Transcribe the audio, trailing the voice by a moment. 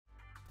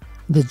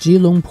The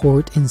Gyirong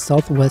port in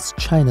southwest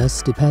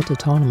China's Tibet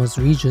Autonomous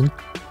Region,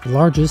 the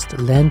largest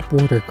land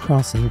border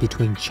crossing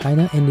between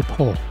China and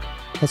Nepal,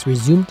 has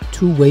resumed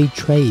two-way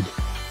trade.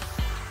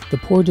 The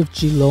port of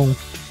Gyirong,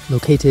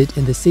 located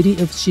in the city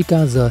of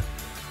Shigaze,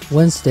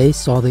 Wednesday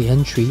saw the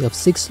entry of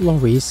 6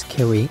 lorries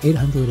carrying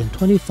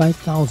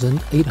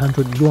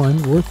 825,800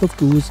 yuan worth of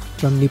goods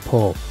from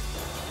Nepal.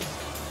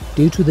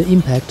 Due to the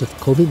impact of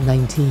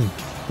COVID-19,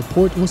 the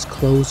port was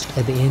closed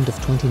at the end of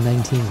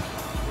 2019.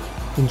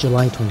 In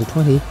July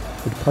 2020,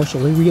 it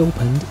partially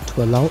reopened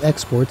to allow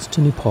exports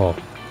to Nepal.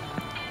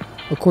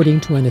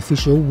 According to an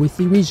official with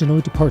the Regional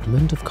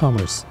Department of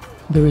Commerce,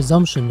 the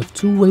resumption of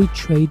two-way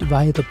trade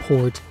via the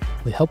port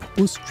will help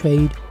boost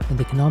trade and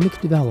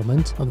economic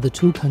development of the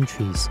two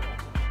countries.